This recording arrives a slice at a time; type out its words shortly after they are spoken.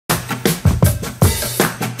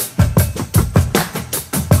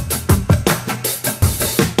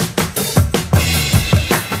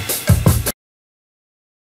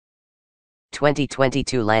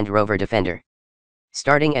2022 Land Rover Defender.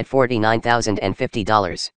 Starting at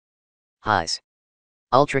 $49,050. Highs.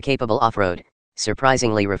 Ultra-capable off-road,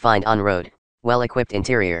 surprisingly refined on-road, well-equipped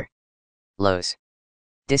interior. Lows.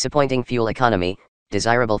 Disappointing fuel economy,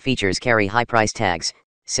 desirable features carry high price tags,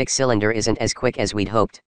 6-cylinder isn't as quick as we'd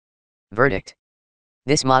hoped. Verdict.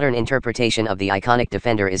 This modern interpretation of the iconic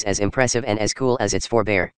Defender is as impressive and as cool as its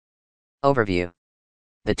forebear. Overview.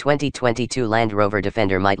 The 2022 Land Rover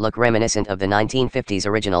Defender might look reminiscent of the 1950s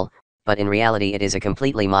original, but in reality it is a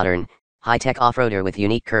completely modern, high-tech off-roader with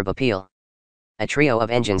unique curb appeal. A trio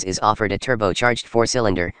of engines is offered: a turbocharged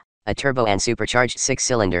 4-cylinder, a turbo and supercharged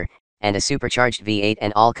 6-cylinder, and a supercharged V8,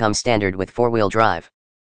 and all come standard with 4-wheel drive.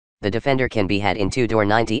 The Defender can be had in 2-door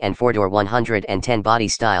 90 and 4-door 110 body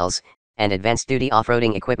styles, and advanced duty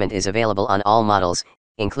off-roading equipment is available on all models,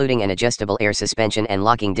 including an adjustable air suspension and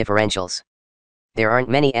locking differentials. There aren't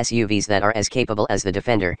many SUVs that are as capable as the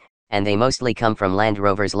Defender, and they mostly come from Land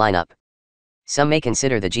Rover's lineup. Some may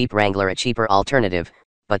consider the Jeep Wrangler a cheaper alternative,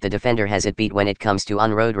 but the Defender has it beat when it comes to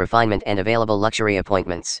on-road refinement and available luxury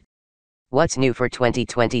appointments. What's new for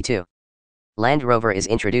 2022? Land Rover is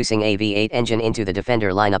introducing a V8 engine into the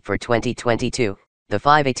Defender lineup for 2022, the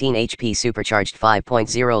 518 HP supercharged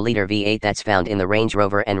 5.0-liter V8 that's found in the Range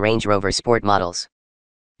Rover and Range Rover Sport models.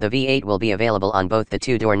 The V8 will be available on both the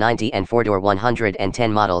 2-door 90 and 4-door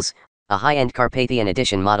 110 models. A high-end Carpathian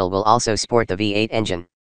Edition model will also sport the V8 engine.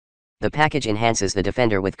 The package enhances the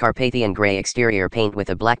Defender with Carpathian gray exterior paint with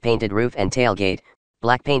a black painted roof and tailgate,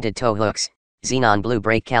 black painted tow hooks, xenon blue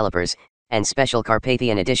brake calipers, and special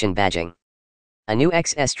Carpathian Edition badging. A new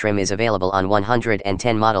XS trim is available on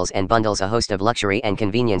 110 models and bundles a host of luxury and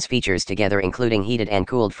convenience features together, including heated and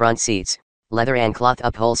cooled front seats, leather and cloth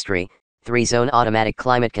upholstery, 3-zone automatic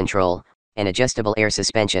climate control, an adjustable air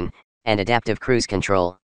suspension, and adaptive cruise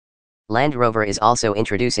control. Land Rover is also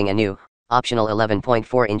introducing a new, optional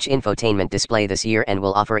 11.4-inch infotainment display this year and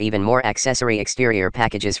will offer even more accessory exterior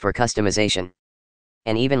packages for customization.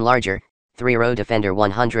 An even larger, 3-row Defender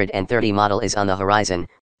 130 model is on the horizon,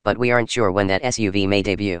 but we aren't sure when that SUV may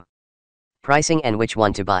debut. Pricing and which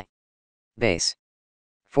one to buy. Base.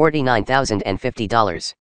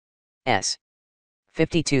 $49,050. S.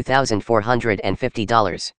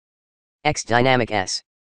 $52,450. X Dynamic S.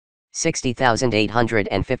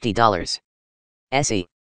 $60,850. SE.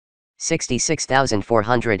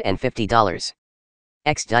 $66,450.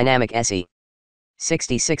 X Dynamic SE.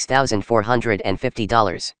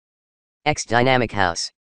 $66,450. X Dynamic House.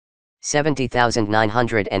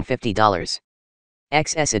 $70,950.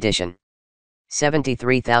 XS Edition.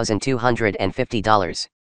 $73,250.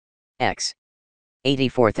 X.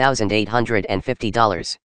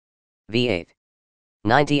 $84,850. V8.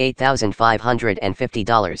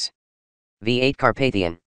 $98,550. V8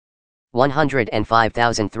 Carpathian.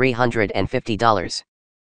 $105,350.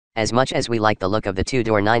 As much as we like the look of the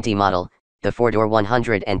 2-door 90 model, the 4-door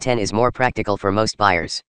 110 is more practical for most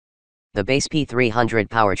buyers. The base P300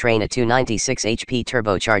 powertrain, a 296 HP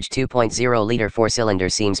turbocharged 2.0-liter 4-cylinder,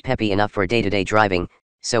 seems peppy enough for day-to-day driving,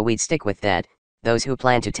 so we'd stick with that. Those who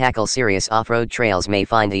plan to tackle serious off-road trails may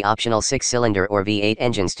find the optional 6-cylinder or V8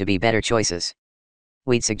 engines to be better choices.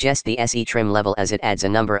 We'd suggest the SE trim level as it adds a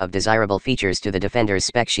number of desirable features to the Defender's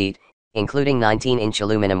spec sheet, including 19-inch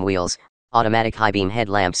aluminum wheels, automatic high-beam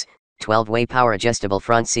headlamps, 12-way power-adjustable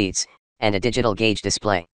front seats, and a digital gauge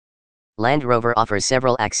display. Land Rover offers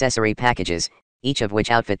several accessory packages, each of which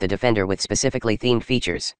outfit the Defender with specifically themed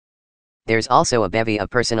features. There's also a bevy of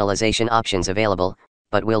personalization options available,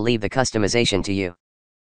 but we'll leave the customization to you.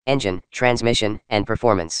 Engine, transmission, and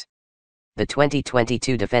performance. The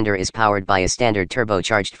 2022 Defender is powered by a standard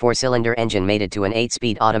turbocharged 4-cylinder engine mated to an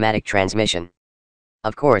 8-speed automatic transmission.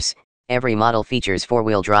 Of course, every model features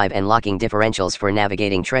 4-wheel drive and locking differentials for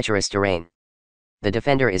navigating treacherous terrain. The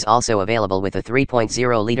Defender is also available with a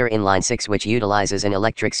 3.0-liter inline-6 which utilizes an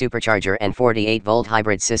electric supercharger and 48-volt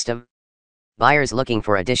hybrid system. Buyers looking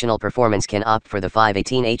for additional performance can opt for the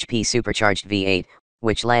 518 HP supercharged V8,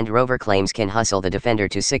 which Land Rover claims can hustle the Defender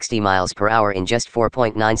to 60 miles per hour in just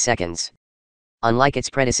 4.9 seconds. Unlike its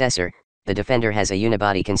predecessor, the Defender has a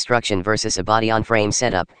unibody construction versus a body-on-frame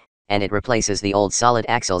setup, and it replaces the old solid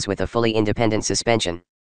axles with a fully independent suspension.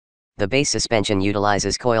 The base suspension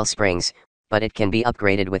utilizes coil springs, but it can be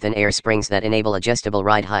upgraded with an air springs that enable adjustable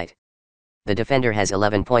ride height. The Defender has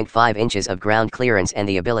 11.5 inches of ground clearance and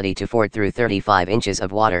the ability to ford through 35 inches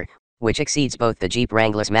of water, which exceeds both the Jeep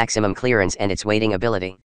Wrangler's maximum clearance and its wading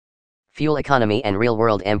ability. Fuel economy and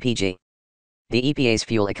real-world MPG. The EPA's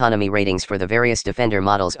fuel economy ratings for the various Defender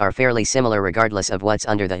models are fairly similar regardless of what's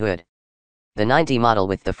under the hood. The 90 model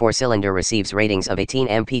with the 4-cylinder receives ratings of 18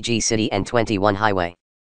 mpg city and 21 highway.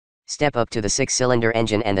 Step up to the 6-cylinder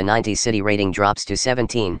engine and the 90 city rating drops to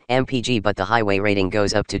 17 mpg, but the highway rating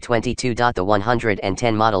goes up to 22. The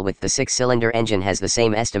 110 model with the 6-cylinder engine has the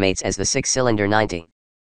same estimates as the 6-cylinder 90.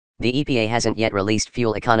 The EPA hasn't yet released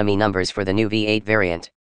fuel economy numbers for the new V8 variant.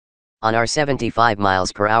 On our 75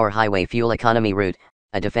 miles per hour highway fuel economy route,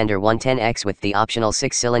 a Defender 110X with the optional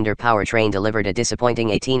 6-cylinder powertrain delivered a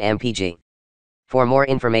disappointing 18 mpg. For more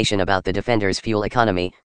information about the Defender's fuel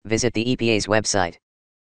economy, visit the EPA's website.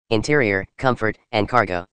 Interior, comfort, and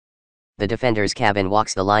cargo. The Defender's cabin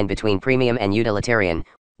walks the line between premium and utilitarian,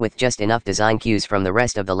 with just enough design cues from the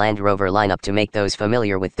rest of the Land Rover lineup to make those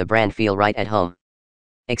familiar with the brand feel right at home.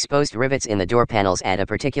 Exposed rivets in the door panels add a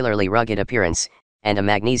particularly rugged appearance, and a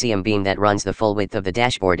magnesium beam that runs the full width of the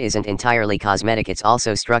dashboard isn't entirely cosmetic, it's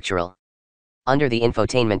also structural. Under the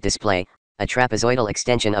infotainment display, a trapezoidal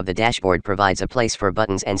extension of the dashboard provides a place for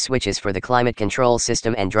buttons and switches for the climate control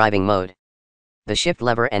system and driving mode. The shift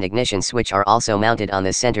lever and ignition switch are also mounted on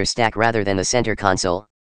the center stack rather than the center console.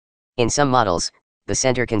 In some models, the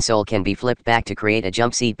center console can be flipped back to create a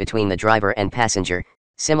jump seat between the driver and passenger,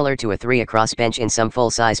 similar to a 3-across bench in some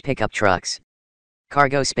full-size pickup trucks.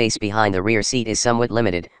 Cargo space behind the rear seat is somewhat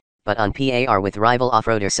limited, but on par with rival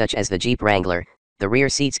off-roaders such as the Jeep Wrangler, the rear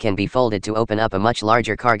seats can be folded to open up a much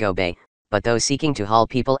larger cargo bay, but those seeking to haul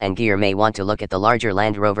people and gear may want to look at the larger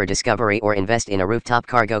Land Rover Discovery or invest in a rooftop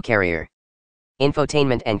cargo carrier.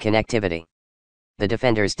 Infotainment and connectivity. The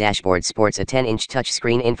Defender's dashboard sports a 10-inch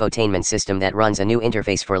touchscreen infotainment system that runs a new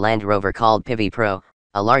interface for Land Rover called Pivi Pro.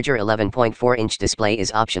 A larger 11.4-inch display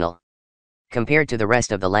is optional. Compared to the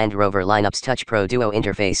rest of the Land Rover lineup's Touch Pro Duo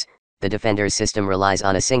interface, the Defender's system relies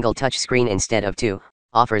on a single touchscreen instead of two,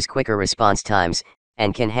 offers quicker response times,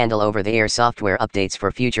 and can handle over-the-air software updates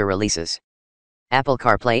for future releases. Apple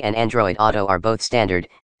CarPlay and Android Auto are both standard,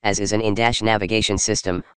 as is an in-dash navigation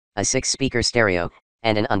system, a 6-speaker stereo,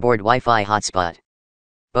 and an onboard Wi-Fi hotspot.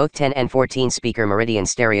 Both 10 and 14-speaker Meridian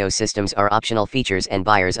stereo systems are optional features, and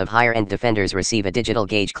buyers of higher-end Defenders receive a digital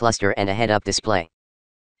gauge cluster and a head-up display.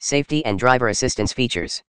 Safety and driver assistance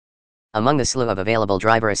features. Among the slew of available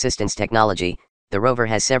driver assistance technology, the Rover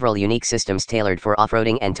has several unique systems tailored for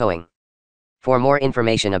off-roading and towing. For more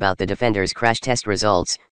information about the Defender's crash test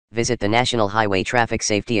results, visit the National Highway Traffic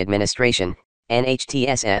Safety Administration,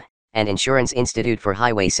 NHTSA, and Insurance Institute for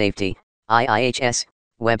Highway Safety, IIHS,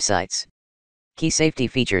 websites. Key safety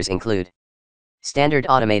features include standard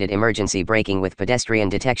automated emergency braking with pedestrian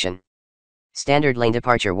detection, standard lane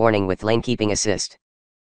departure warning with lane keeping assist,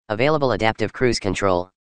 available adaptive cruise control,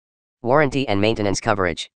 warranty and maintenance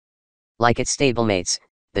coverage. Like its stablemates,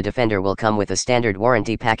 the Defender will come with a standard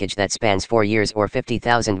warranty package that spans 4 years or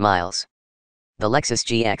 50,000 miles. The Lexus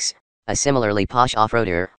GX, a similarly posh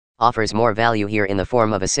off-roader, offers more value here in the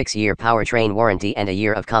form of a 6-year powertrain warranty and a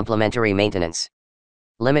year of complimentary maintenance.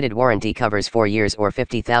 Limited warranty covers 4 years or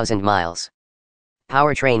 50,000 miles.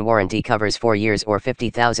 Powertrain warranty covers 4 years or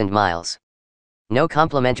 50,000 miles. No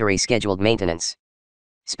complimentary scheduled maintenance.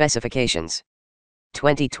 Specifications.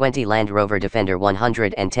 2020 Land Rover Defender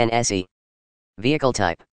 110 SE. Vehicle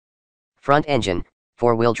type. Front engine,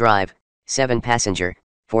 4-wheel drive, 7-passenger,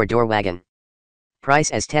 4-door wagon.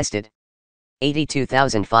 Price as tested.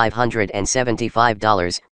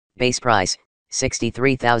 $82,575, base price,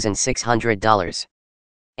 $63,600.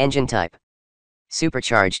 Engine type.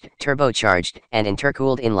 Supercharged, turbocharged, and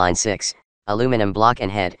intercooled inline-6, aluminum block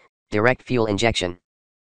and head, direct fuel injection.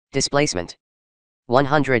 Displacement.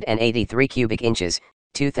 183 cubic inches,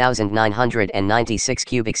 2,996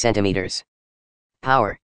 cubic centimeters.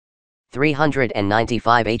 Power.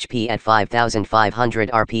 395 HP at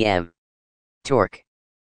 5,500 RPM. Torque.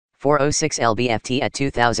 406 lb-ft at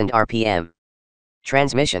 2000 RPM.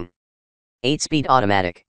 Transmission. 8-speed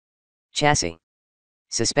automatic. Chassis.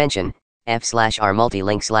 Suspension, F/R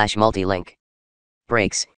multi-link.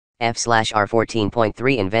 Brakes, F/R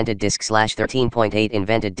 14.3 invented disc/13.8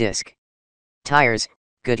 invented disc. Tires,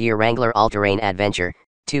 Goodyear Wrangler All-Terrain Adventure,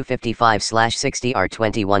 255/60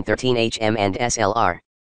 R2113 HM and SLR.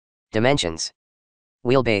 Dimensions.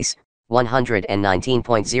 Wheelbase,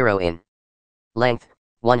 119.0 in. Length,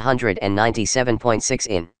 197.6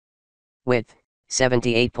 in. Width,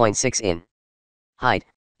 78.6 in. Height,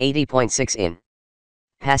 80.6 in.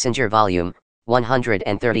 Passenger volume,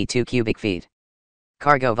 132 cubic feet.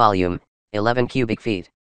 Cargo volume, 11 cubic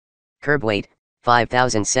feet. Curb weight,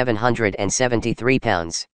 5,773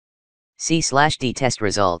 pounds. C/D test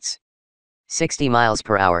results. 60 miles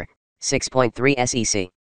per hour, 6.3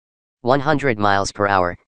 SEC. 100 miles per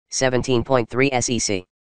hour, 17.3 SEC.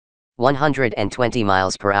 120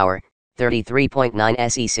 miles per hour, 33.9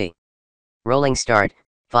 SEC. Rolling start,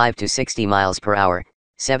 5 to 60 miles per hour,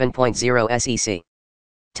 7.0 SEC.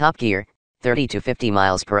 Top gear, 30 to 50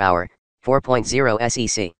 miles per hour, 4.0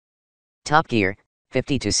 SEC. Top gear,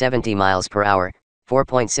 50 to 70 miles per hour,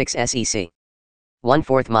 4.6 SEC.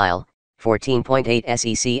 1/4 mile, 14.8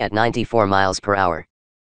 SEC at 94 miles per hour.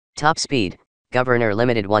 Top speed, Governor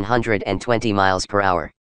limited 120 miles per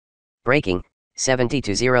hour. Braking, 70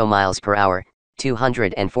 to 0 miles per hour,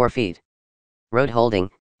 204 feet. Road holding,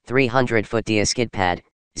 300 foot dia skid pad,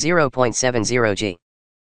 0.70 G.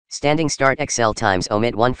 Standing start XL times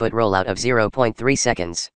omit 1 foot rollout of 0.3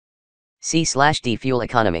 seconds. C/D fuel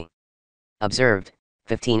economy. Observed,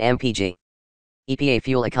 15 mpg. EPA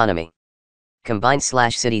fuel economy.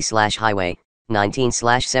 Combined/city/highway,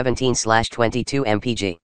 19/17/22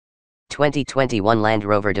 mpg. 2021 Land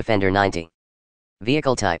Rover Defender 90.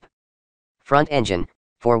 Vehicle type. Front engine,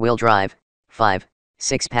 4-wheel drive, 5,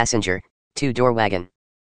 6 passenger, 2-door wagon.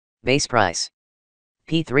 Base price.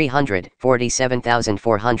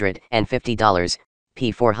 $347,450,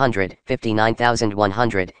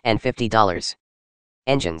 $459,150.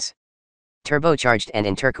 Engines. Turbocharged and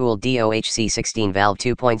intercooled DOHC 16 valve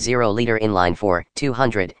 2.0 liter inline 4,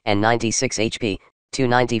 296 HP,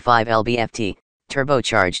 295 lb-ft,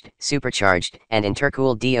 turbocharged, supercharged, and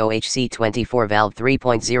intercooled DOHC 24 valve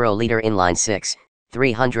 3.0 liter inline 6,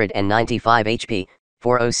 395 HP,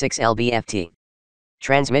 406 lb-ft.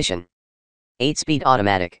 Transmission. 8-speed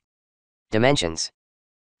automatic. Dimensions.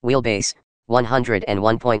 Wheelbase,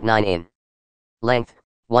 101.9 in. Length,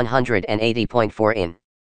 180.4 in.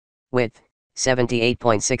 Width,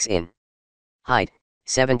 78.6 in. Height,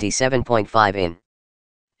 77.5 in.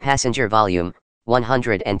 Passenger volume,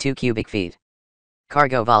 102 cubic feet.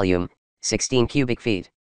 Cargo volume, 16 cubic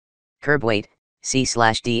feet. Curb weight,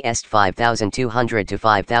 C/D est 5,200 to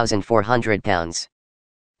 5,400 pounds.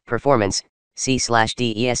 Performance,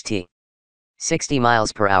 C/D est. 60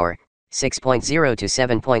 miles per hour, 6.0 to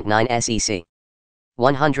 7.9 SEC.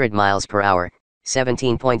 100 miles per hour,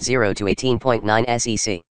 17.0 to 18.9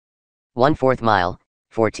 SEC. 1/4 mile,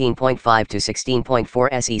 14.5 to 16.4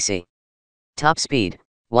 SEC. Top speed,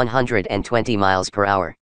 120 miles per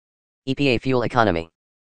hour. EPA fuel economy.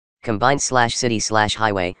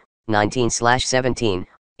 Combined/city/highway, 19/17,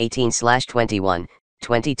 18/21,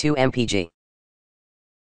 22 mpg.